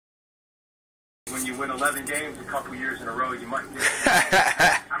when you win 11 games a couple years in a row, you might.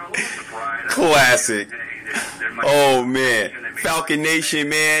 I'm a little surprised. Classic. Oh man, Falcon Nation,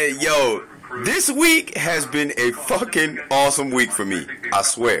 man, yo, this week has been a fucking awesome week for me. I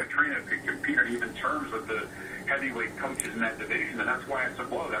swear. Petrino could compete on even terms with the heavyweight coaches in that division, and that's why it's a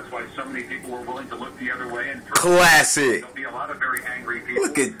blow. That's why so many people were willing to look the other way. And classic. There'll be a lot of very angry people.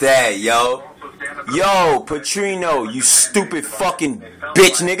 Look at that, yo. Yo, Petrino, you stupid fucking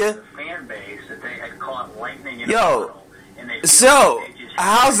bitch, nigga. Fan base that they had caught lightning in yo, so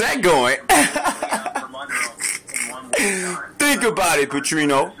how's that going? Think about it,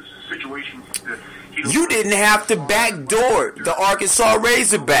 Petrino. You didn't have to backdoor the Arkansas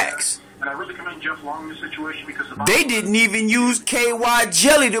Razorbacks. And I really commend Jeff Long in this situation because they didn't even use KY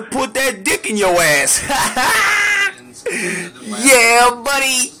jelly to put that dick in your ass. Yeah,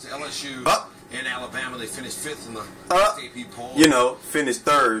 buddy. LSU in Alabama, they finished 5th in the AP poll. You know, finished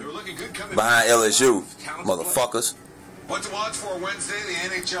 3rd behind LSU, motherfuckers. What to watch for Wednesday,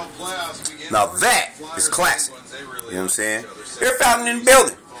 the NHL playoffs begin. Now that is classic. You know what I'm saying? Air Falcon in the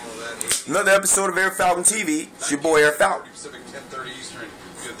building. Another episode of Air Falcon TV. It's your boy Air Falcon.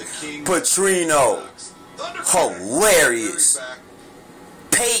 Petrino, hilarious.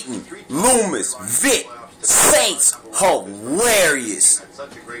 Peyton, Loomis, Vic, Saints, hilarious.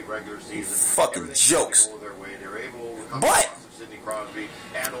 Fucking jokes. But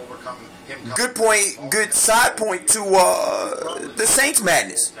good point, good side point to the Saints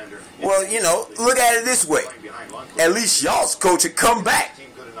madness. Well, you know, look at it this way. At least y'all's coach had come back.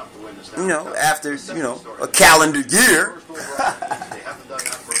 You know, after, you know, a calendar year.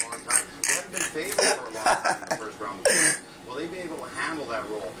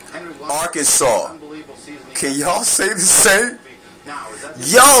 Arkansas. Can y'all say the same?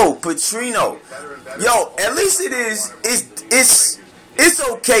 Yo, Petrino. Yo, at least it is. It's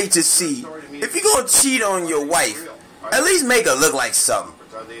okay to see. If you're gonna cheat on your wife, at least make her look like something.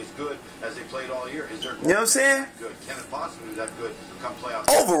 You know what I'm saying?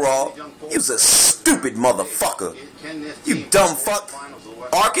 Overall, he was a stupid motherfucker. You dumb fuck.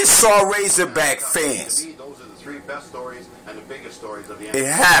 Arkansas Razorback fans. It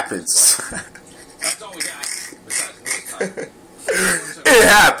happens. It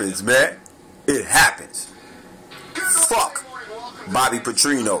happens, man. It happens. Fuck Bobby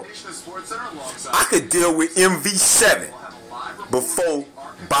Petrino. I could deal with MV7 before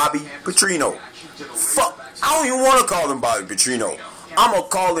Bobby Petrino. Fuck. I don't even want to call him Bobby Petrino. I'm going to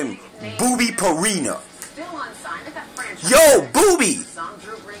call him Booby Perina. Yo, Booby.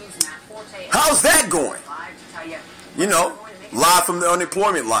 How's that going? You know, live from the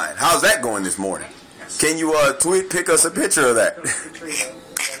unemployment line. How's that going this morning? Can you pick us a picture of that?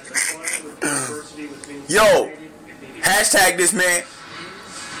 Yo, hashtag this man.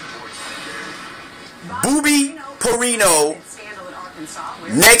 Booby Perino.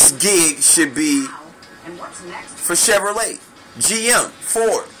 Next gig should be for Chevrolet, GM,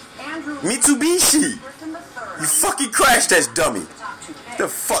 Ford, Mitsubishi. You fucking crashed that dummy. The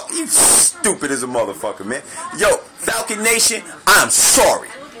fuck? You stupid as a motherfucker, man. Yo, Falcon Nation, I'm sorry.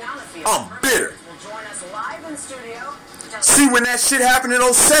 I'm bitter. See when that shit happened in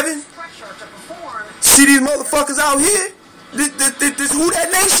 07? See these motherfuckers out here? This Who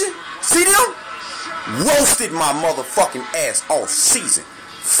That Nation? See them? Roasted my motherfucking ass all season.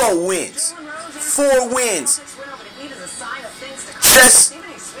 4 wins. 4 wins. Just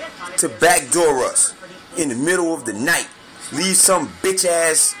to backdoor us in the middle of the night. Leave some bitch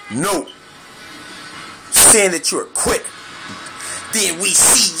ass note saying that you're a quitter. Then we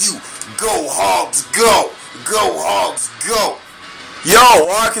see you. Go Hogs, go. Go Hogs, go. Yo,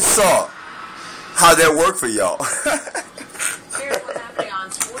 Arkansas. How'd that work for y'all?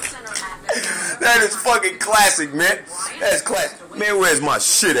 That is fucking classic, man. That is classic. Man, where's my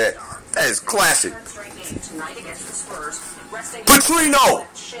shit at? That is classic. Petrino.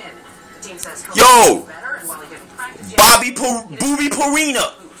 Yo. Booby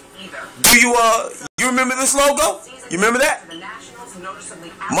Perina. Do you remember this logo? You remember that?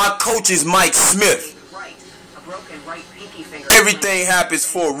 My coach is Mike Smith. Everything happens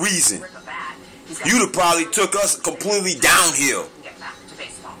for a reason. You'd have probably took us completely downhill.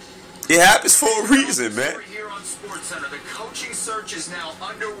 It happens for a reason, man.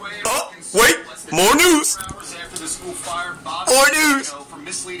 Oh, wait. More news. More news. From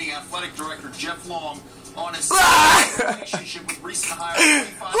misleading athletic director Jeff Long on his relationship with recent hire.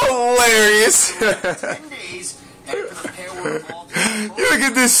 Hilarious. Look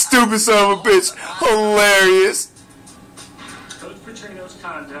at this stupid son of a bitch. Hilarious. Coach Petrino's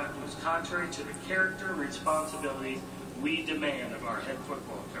conduct was contrary to the character and responsibilities we demand of our head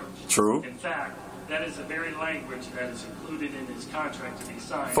football coach. True. In fact, That is the very language that is included in his contract to be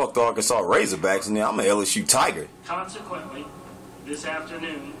signed. Fuck the Arkansas Razorbacks, and I'm an LSU Tiger. Consequently, this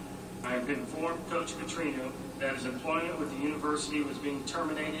afternoon, I have informed Coach Petrino that his employment with the university was being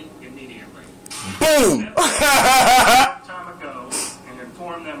terminated immediately. Boom! I met them a time ago and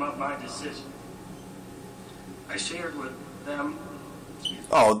informed them of my decision. I shared with them.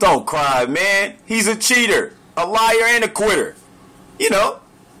 Oh, don't cry, man. He's a cheater, a liar, and a quitter. You know,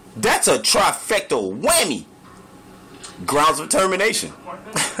 that's a trifecta whammy. Grounds of termination.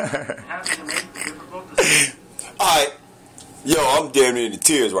 Alright. Yo, I'm damn near in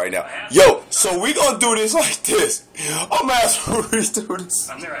tears right now. Yo, so we gonna do this like this. I'm asking Rudy to do this.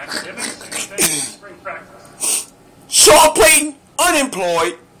 On their academics and spring practice. Sean Payton,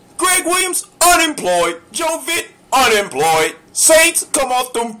 unemployed. Greg Williams, unemployed. Joe Vitt, unemployed. Saints, come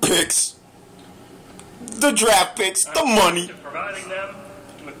off them picks. The draft picks, the money. Providing them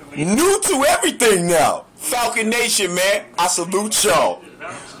with the New to everything now. Falcon Nation, man. I salute y'all.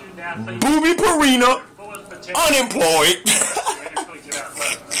 Booby Perina, unemployed.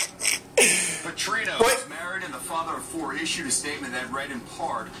 Petrino, who's married and the father of 4, issued a statement that read in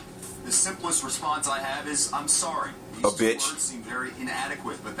part, "The simplest response I have is, I'm sorry. These two bitch. words seem very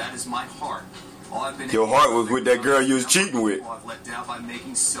inadequate, but that is my heart. All I've been Your heart was with that girl you was cheating with. I've let down by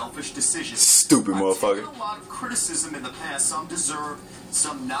making selfish decisions. Stupid I've motherfucker. taken a lot of criticism in the past, some deserved,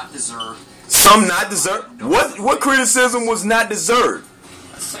 some not deserved. Some not deserved. What criticism was not deserved?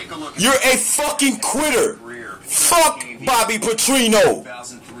 Let's take a look at You're a fucking quitter. Fuck Bobby Petrino.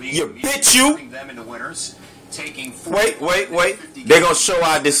 2003, You bitch, you. them into winners, taking Wait. They're gonna show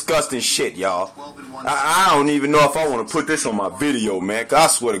our disgusting shit, y'all. I don't even know if I want to put this on my video, man. 'Cause I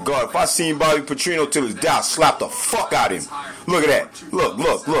swear to God, if I seen Bobby Petrino till his day, I'd slap the fuck out of him. Look at that.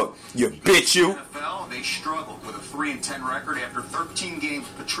 Look. You bitch, you. NFL, they struggled with a 3-10 record. After 13 games,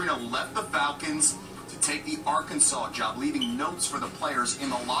 Petrino left the Falcons to take the Arkansas job, leaving notes for the players in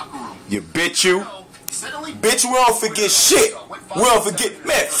the locker room. You bitch, you. Bitch, we don't forget shit. We don't forget.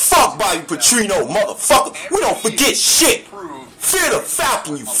 Man, fuck Bobby Petrino, motherfucker. We don't forget shit. Fear the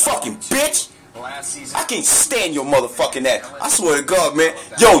Falcon, you fucking bitch. I can't stand your motherfucking ass. I swear to God, man.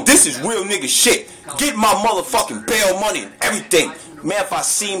 Yo, this is real nigga shit. Get my motherfucking bail money and everything. Man, if I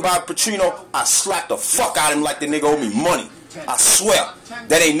seen Bobby Petrino, I slap the fuck out of him like the nigga owe me money. I swear.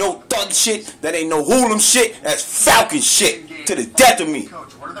 That ain't no thug shit. That ain't no hoolum shit. That's Falcon shit. To the death of me.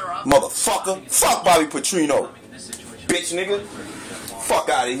 Motherfucker. Fuck Bobby Petrino. Bitch, nigga. Fuck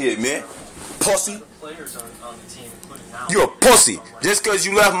out of here, man. Pussy. You a pussy. Just because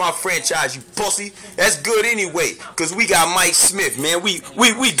you left my franchise, you pussy. That's good anyway. Because we got Mike Smith, man. We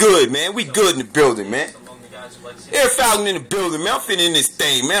good, man. We good in the building, man. Air Falcon in the building, man. I'm finna in this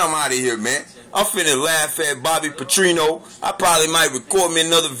thing, man. I'm out of here, man. I'm finna laugh at Bobby Petrino. I probably might record me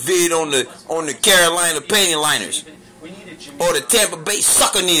another vid on the Carolina Painting Liners. Or the Tampa Bay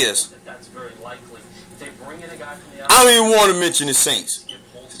Succaneers. I don't even want to mention the Saints.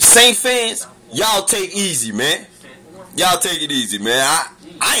 Saint fans, y'all take easy, man. Y'all take it easy, man.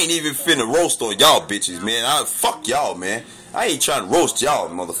 I ain't even finna roast on y'all bitches, man. Fuck y'all, man. I ain't trying to roast y'all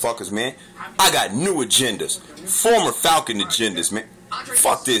motherfuckers, man. I got new agendas. Former Falcon agendas, man.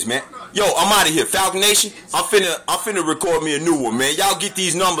 Fuck this, man. Yo, I'm out of here. Falcon Nation, I'm finna record me a new one, man. Y'all get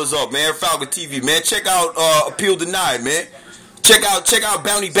these numbers up, man. Falcon TV, man. Check out Appeal Denied, man. Check out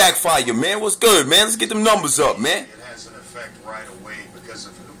Bounty Backfire, man. What's good, man? Let's get them numbers up, man. It has an effect right away because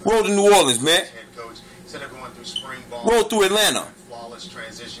of Roll to New Orleans, man. head coach. Instead of going through spring ball, Roll through Atlanta. flawless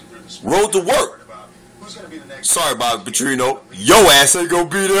transition through the spring. Roll to work. Who's going to be the next? Sorry, Bobby Petrino. Yo ass ain't gonna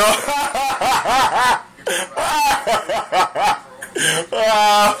be there.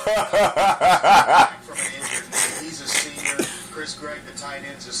 He's a senior. Chris Gregg, the tight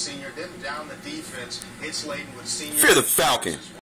end's a senior. Then down the defense, it's laden with seniors. Fear the Falcon.